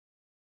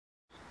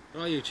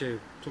Hi YouTube,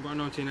 talk about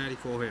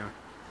 1984 here.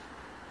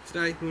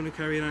 Today we're going to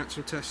carry out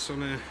some tests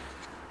on a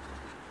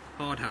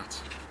hard hat.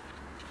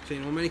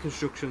 Seen on many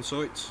construction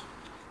sites.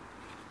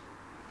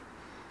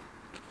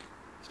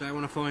 Today I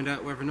want to find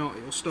out whether or not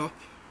it will stop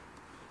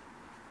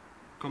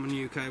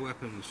common UK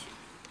weapons.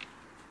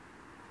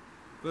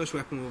 First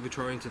weapon we'll be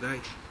trying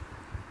today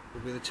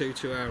will be the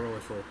 2-hour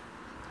rifle.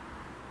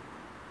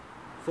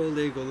 Full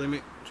legal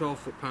limit, 12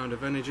 foot-pound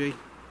of energy,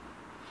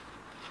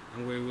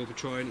 and we will be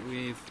trying it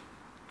with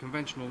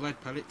conventional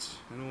lead pellets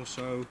and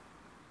also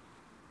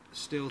a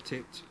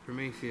steel-tipped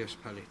Prometheus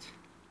pellet.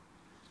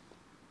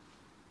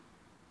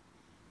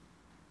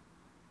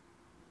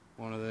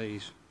 One of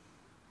these.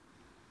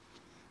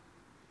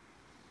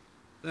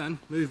 Then,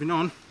 moving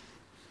on,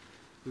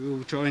 we will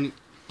be trying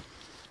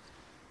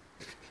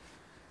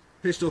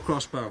pistol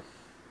crossbow.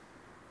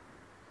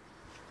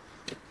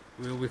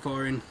 We will be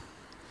firing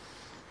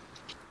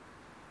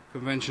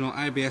conventional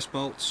ABS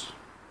bolts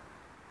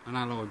and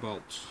alloy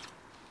bolts.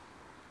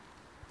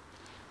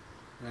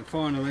 And then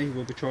finally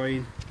we'll be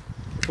trying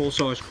a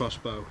full-size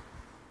crossbow.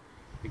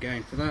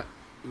 Again, for that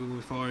we will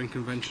be firing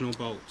conventional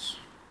bolts.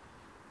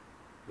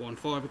 One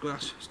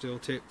fiberglass, steel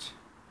tipped,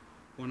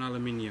 one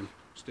aluminium,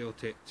 steel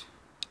tipped.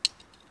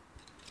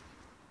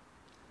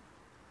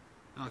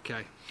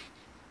 Okay,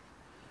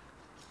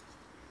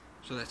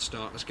 so let's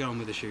start. Let's get on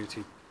with the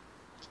shooting.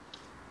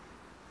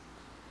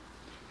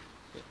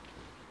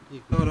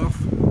 You start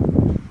off,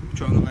 we'll be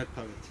trying the lead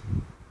pellet.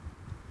 And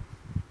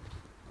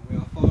we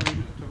are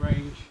firing at a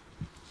range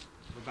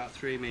of about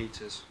 3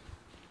 meters.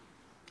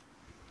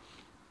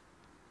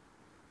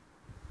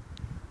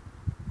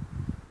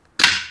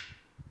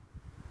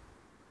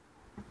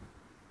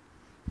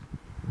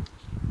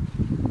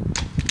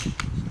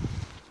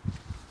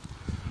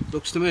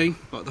 Looks to me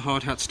like the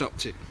hard hat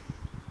stopped it.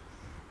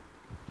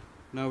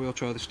 Now we'll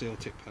try the steel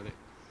tip pellet.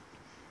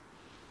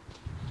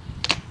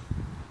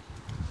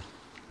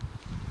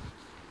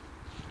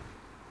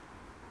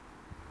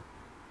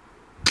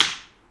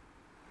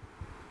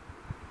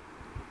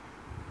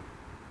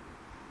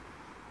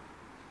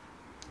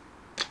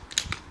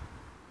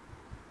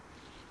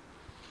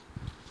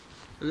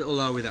 A little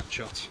low with that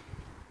shot.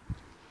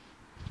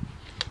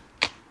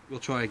 We'll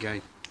try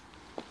again.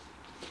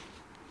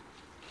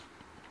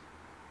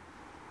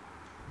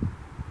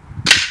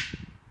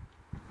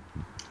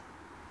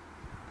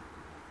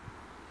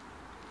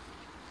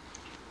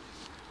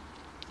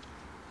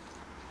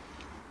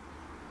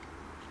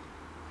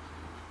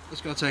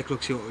 Let's go take a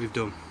look, see what we've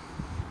done.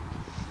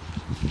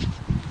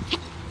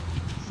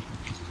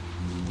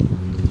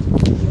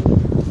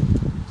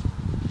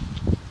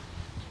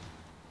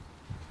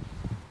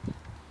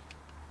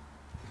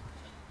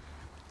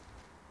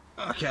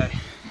 Okay,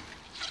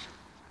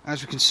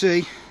 as we can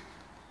see,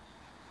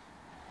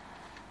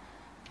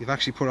 you've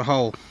actually put a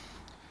hole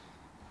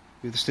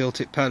with the steel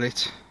tip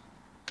pellet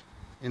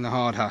in the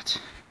hard hat.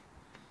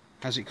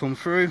 Has it come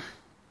through?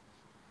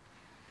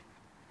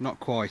 Not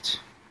quite.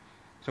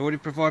 So would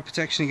it provide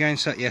protection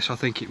against that? Yes, I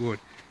think it would.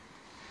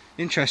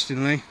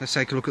 Interestingly, let's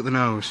take a look at the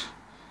nose.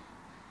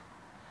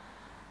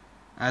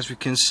 As we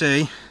can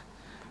see,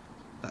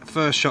 that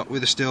first shot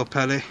with the steel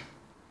pellet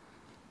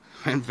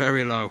went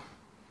very low.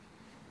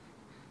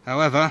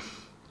 However,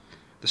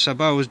 the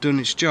sabot has done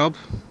its job,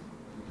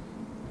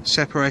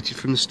 separated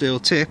from the steel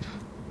tip,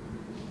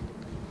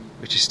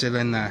 which is still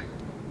in there.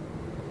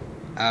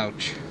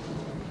 Ouch.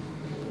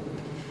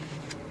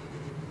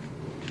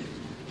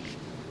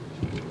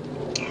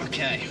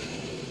 Okay.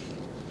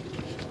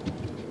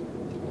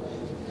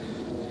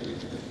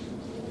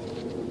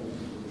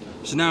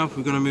 So now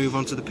we're going to move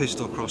on to the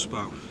pistol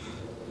crossbow.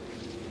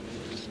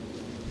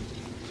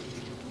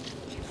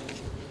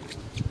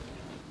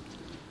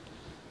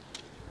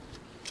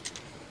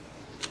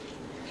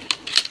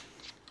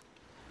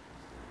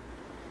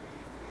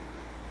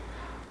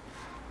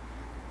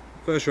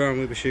 First round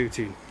we'll be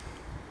shooting.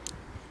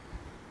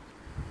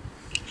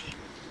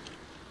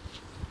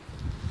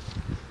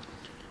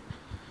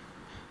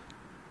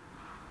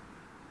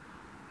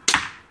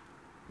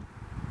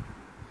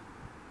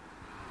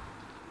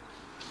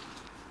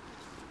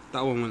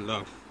 That one went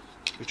low.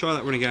 We'll try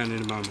that one again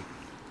in a moment.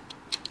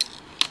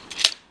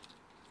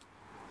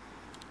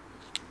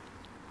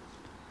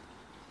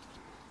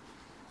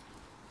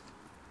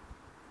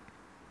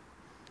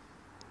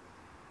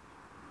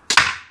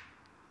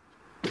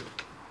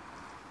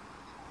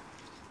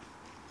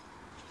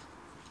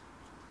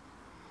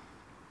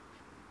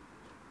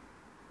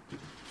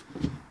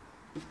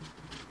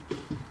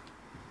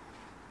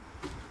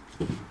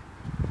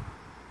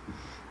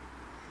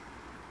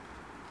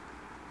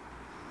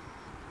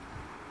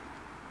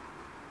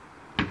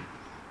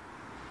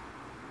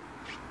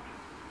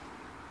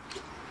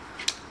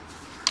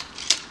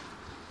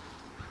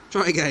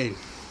 Try again.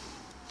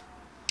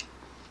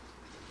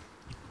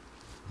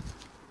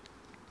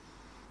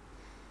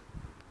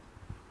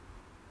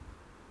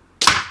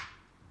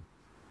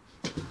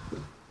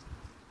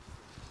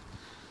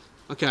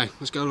 Okay,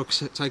 let's go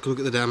take a look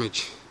at the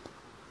damage.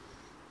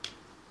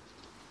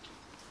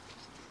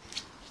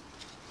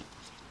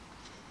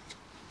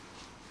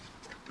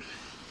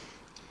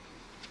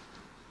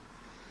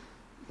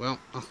 Well,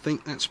 I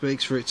think that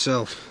speaks for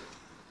itself.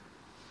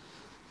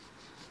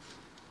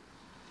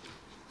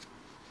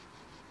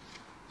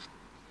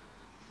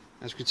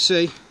 As you can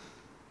see,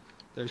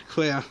 there's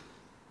clear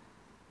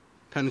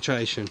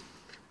penetration.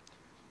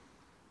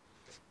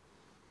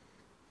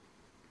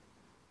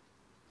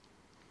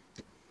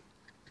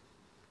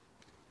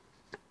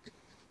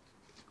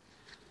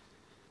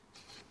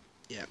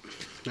 Yep,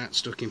 that's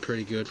stuck in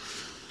pretty good.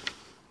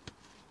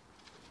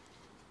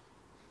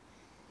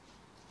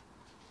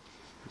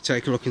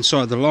 Take a look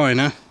inside the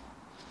liner.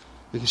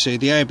 We can see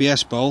the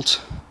ABS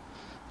bolt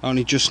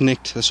only just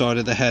nicked the side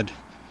of the head,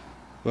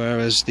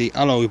 whereas the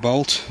alloy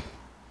bolt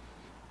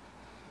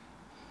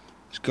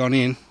has gone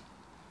in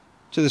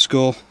to the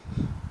skull,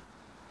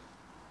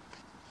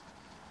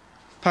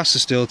 past the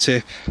steel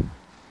tip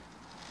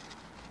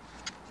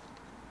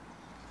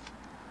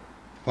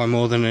by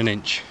more than an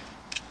inch.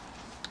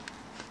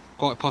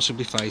 Quite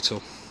possibly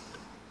fatal.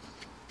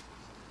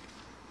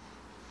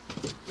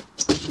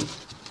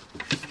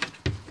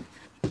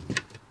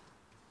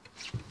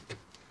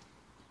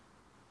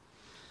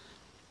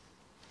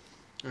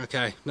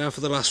 Okay, now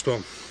for the last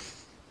one.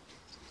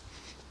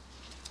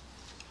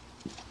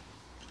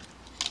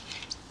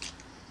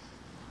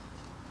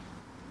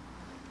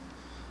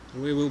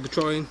 We will be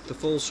trying the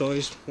full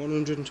size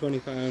 120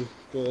 pound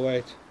bore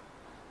weight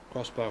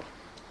crossbow.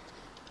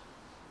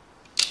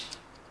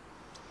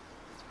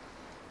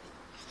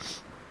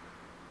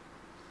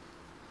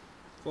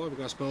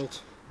 Fiberglass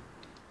bolt,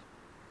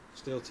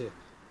 steel tip.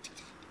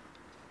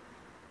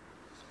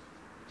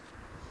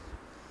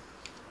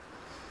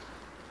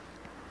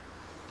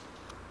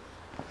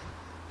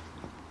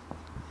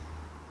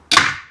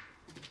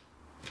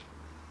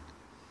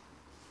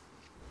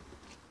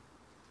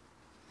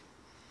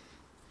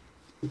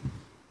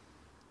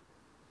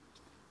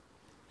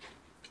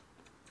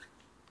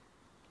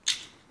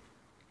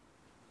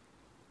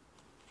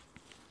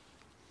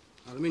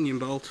 Aluminium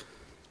bolt,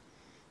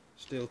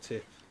 steel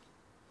tip.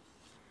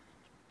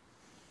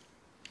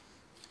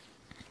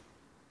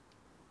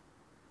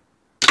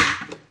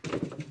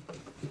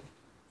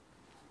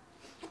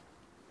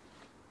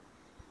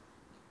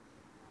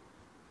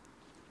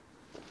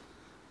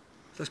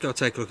 Let's go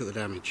take a look at the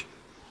damage.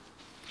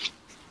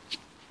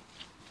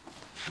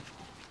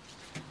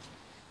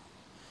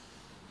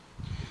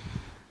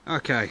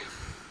 Okay,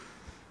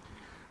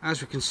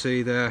 as we can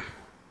see there,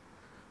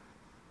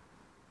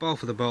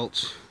 both of the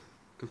bolts,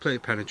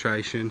 complete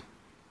penetration.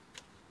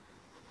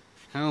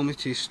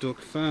 Helmet is stuck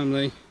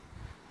firmly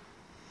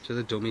to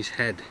the dummy's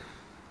head.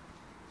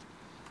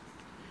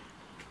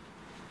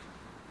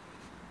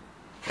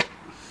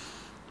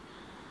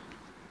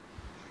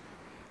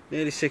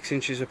 Nearly 6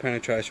 inches of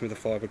penetration with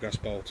a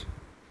fiberglass bolt.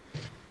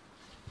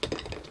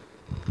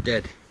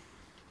 Dead.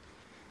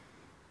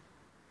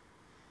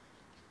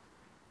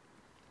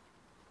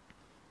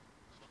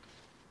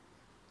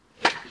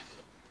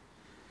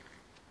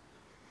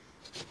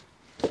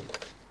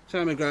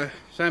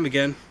 Same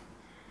again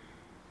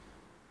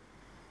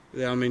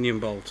with the aluminium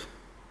bolt.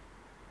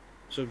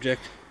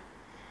 Subject,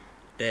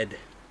 dead.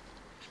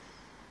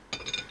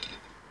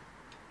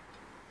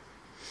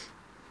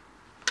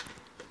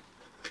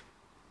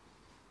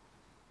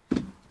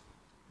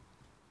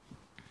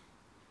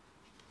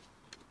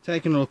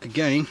 Taking a look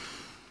again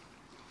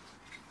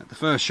at the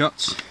first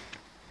shots,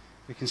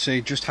 we can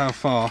see just how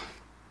far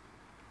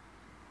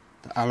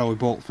the alloy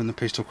bolt from the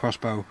pistol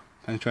crossbow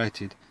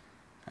penetrated,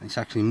 and it's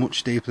actually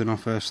much deeper than I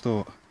first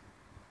thought.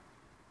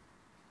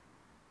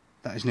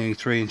 That is nearly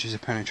 3 inches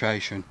of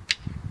penetration.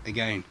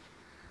 Again,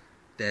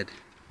 dead.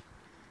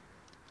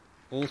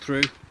 All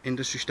through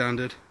industry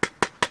standard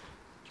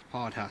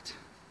hard hat.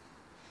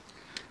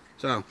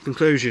 So,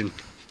 conclusion.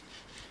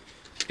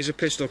 Is a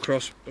pistol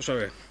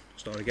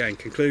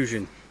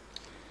conclusion.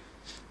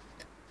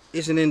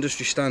 Is an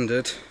industry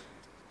standard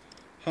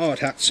hard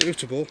hat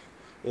suitable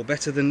or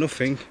better than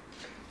nothing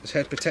as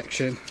head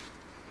protection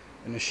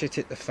in a shit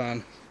hit the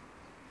fan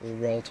or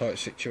roll tight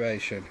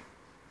situation?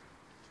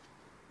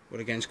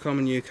 But against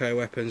common UK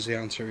weapons, the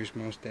answer is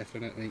most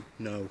definitely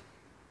no.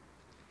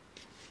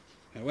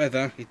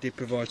 However, it did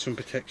provide some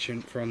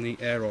protection from the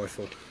air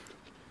rifle,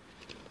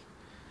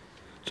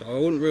 so I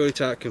wouldn't rule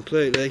it out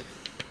completely,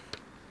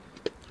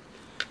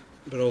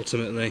 but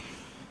ultimately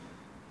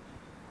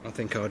I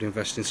think I'd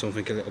invest in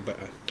something a little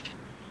better.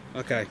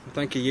 Okay, well,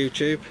 thank you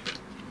YouTube.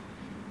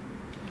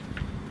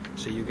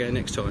 See you again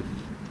next time.